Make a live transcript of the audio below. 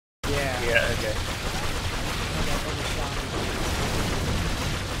yeah, okay.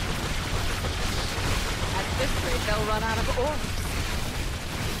 At this rate, they'll run out of orcs.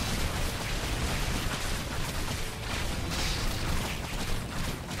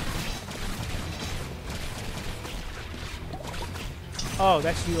 Oh,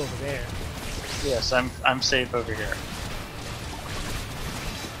 that's you over there. Yes, I'm safe over here.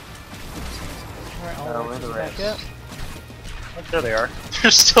 Alright, Where I'll are let the you back up. rest? Oh, there they are.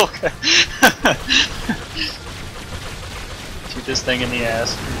 They're still good. Shoot this thing in the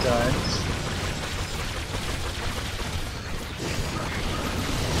ass 3 times.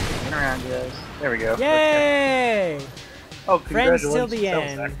 Turn around, guys. There we go. Yay! Okay. Oh, Friends till congratulations. the That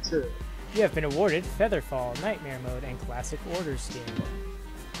was end. Act 2. You have been awarded Featherfall, Nightmare Mode, and Classic Order Skin.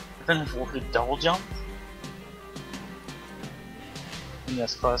 I've been awarded Double Jump? And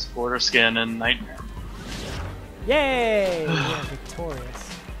yes, Classic Order Skin and Nightmare. Yay! We are victorious.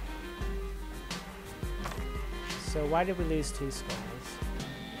 So why did we lose 2 skulls?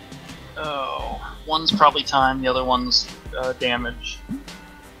 Oh, one's probably time, the other one's damage.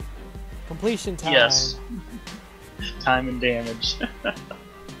 Completion time. Yes. Time and damage. Got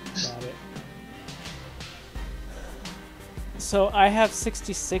it. So I have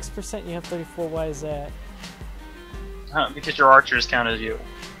 66%, you have 34, why is that? Because your archers count as you.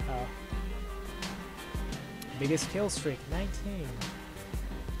 Oh. Biggest kill streak, 19.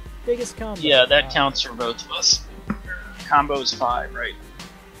 Biggest combo. Yeah, that counts for both of us. Combo's 5, right?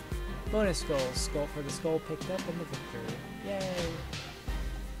 Bonus skulls. Skull for the skull picked up in the victory. Yay.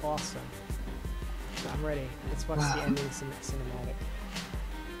 Awesome. I'm ready. Let's watch the ending cinematic.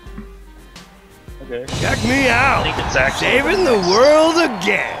 Okay. Check me I out! think it's actually Saving the world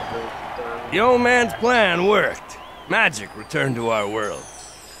again! The old man's plan worked. Magic returned to our world.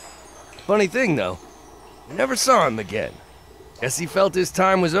 Funny thing, though, we never saw him again. Guess he felt his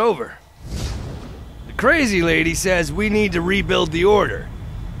time was over. The crazy lady says we need to rebuild the order.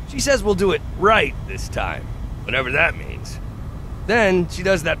 She says we'll do it right this time, whatever that means. Then she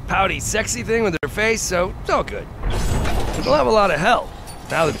does that pouty, sexy thing with her face, so it's all good. We'll have a lot of help.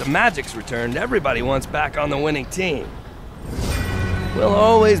 Now that the magic's returned, everybody wants back on the winning team. We'll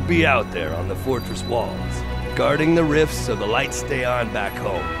always be out there on the fortress walls, guarding the rifts so the lights stay on back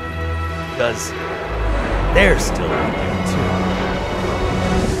home. Because they're still out there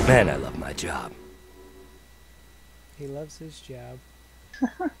too. Man, I love my job. He loves his job.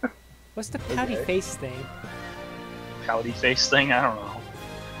 What's the pouty face thing? Pouty face thing? I don't know.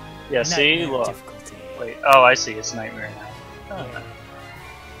 Yeah, see? Nightmare Look. difficulty. Wait. Oh, I see. It's Nightmare now. Oh, Yeah.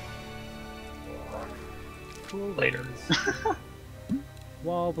 Cool Later. rings.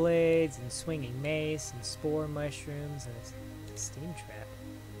 Wall blades and swinging mace and spore mushrooms and a steam trap.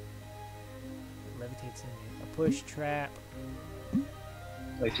 It levitates in you. A push trap.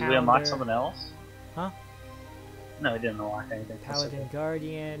 Wait, did we unlock Pounder. something else? Huh? No, we didn't unlock anything. That's Paladin okay.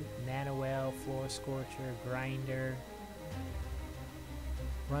 Guardian, Nanowell, Floor Scorcher, Grinder.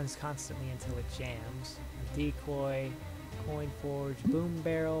 Runs constantly until it jams. A decoy, Coin Forge, Boom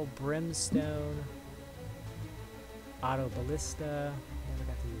Barrel, Brimstone, Auto Ballista. Never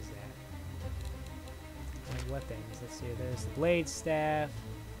got to use that. And weapons. Let's see. There's the Blade Staff,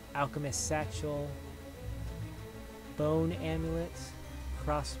 Alchemist Satchel, Bone Amulet,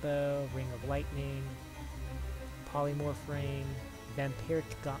 Crossbow, Ring of Lightning, Polymorph Ring, Vampiric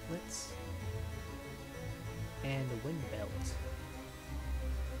Gauntlets, and the Wind Belt.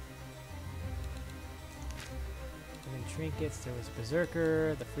 And then trinkets, there was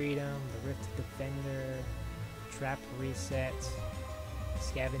Berserker, the Freedom, the Rift Defender, Trap Reset,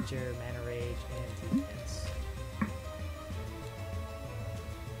 Scavenger, Mana Rage, and Defense.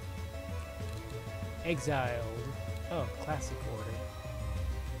 Exiled. Oh, Classic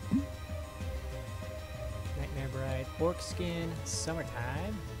Order. Nightmare Bride, Orc Skin,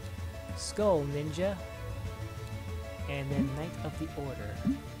 Summertime, Skull Ninja, and then Knight of the Order.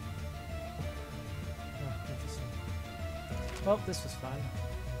 Oh, interesting. Well, this was fun.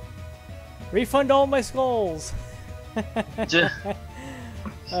 Refund all my skulls!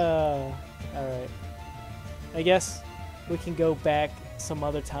 Alright. I guess we can go back some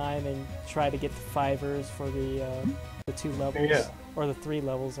other time and try to get the fivers for the 2 levels. Yeah. Or the 3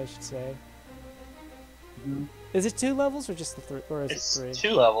 levels, I should say. Mhm. Is it 2 levels or just the 3? Or is It's it 3?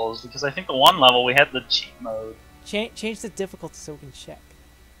 2 levels, because I think the 1 level we had the cheat mode. Change the difficulty so we can check.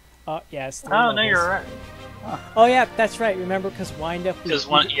 Yeah, it's 3 Oh, levels. no, you're right. Oh yeah, that's right. Remember, because wind up Because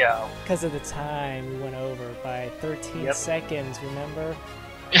one, yeah. because of the time we went over by 13 Yep. seconds. Remember?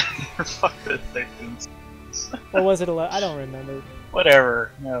 Fuck the 13. Or was it 11? I don't remember.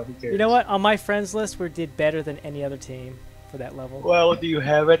 Whatever. No, who cares? You know what? On my friends list, we did better than any other team. for that level. Well, do you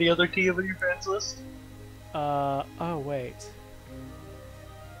have any other team on your friends list? Oh wait.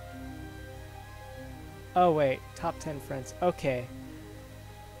 Oh wait, top 10 friends. Okay.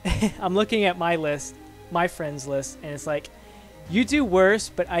 I'm looking at my list, my friends list, and it's like, you do worse,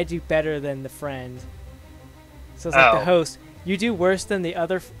 but I do better than the friend. So it's like the host. You do worse than the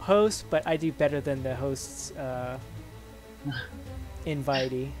other host, but I do better than the host's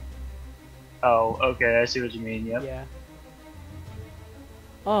invitee. Oh, okay, I see what you mean, yep. Yeah.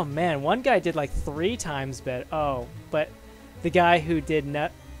 Oh man, one guy did like 3 times better. Oh, but the guy who did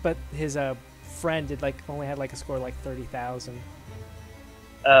not, but his friend did like only had like a score like 30,000.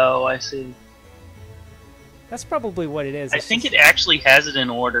 Oh, I see. That's probably what it is. I think it actually has it in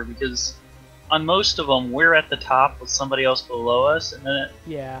order, because on most of them, we're at the top with somebody else below us, and then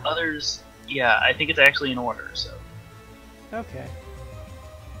yeah. others, yeah, I think it's actually in order, so. Okay.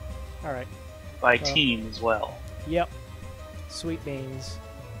 Alright. By team as well. Yep. Sweet beans.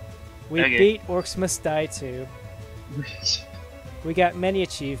 We Okay. beat Orcs Must Die 2. We got many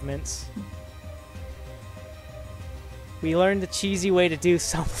achievements. We learned the cheesy way to do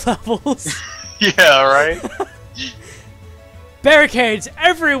some levels. Yeah, right? Barricades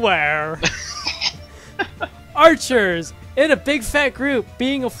everywhere! Archers in a big fat group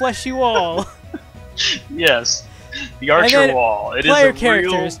being a fleshy wall. Yes. The And archer then wall. It is player a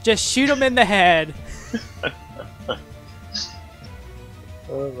characters, just shoot them in the head.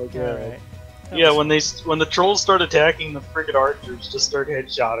 Oh my god. Alright. Yeah, when the trolls start attacking the friggin' archers, just start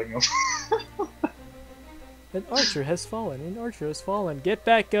headshotting them. An archer has fallen. An archer has fallen. Get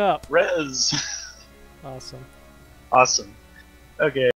back up. Rez. Awesome. Awesome. Okay.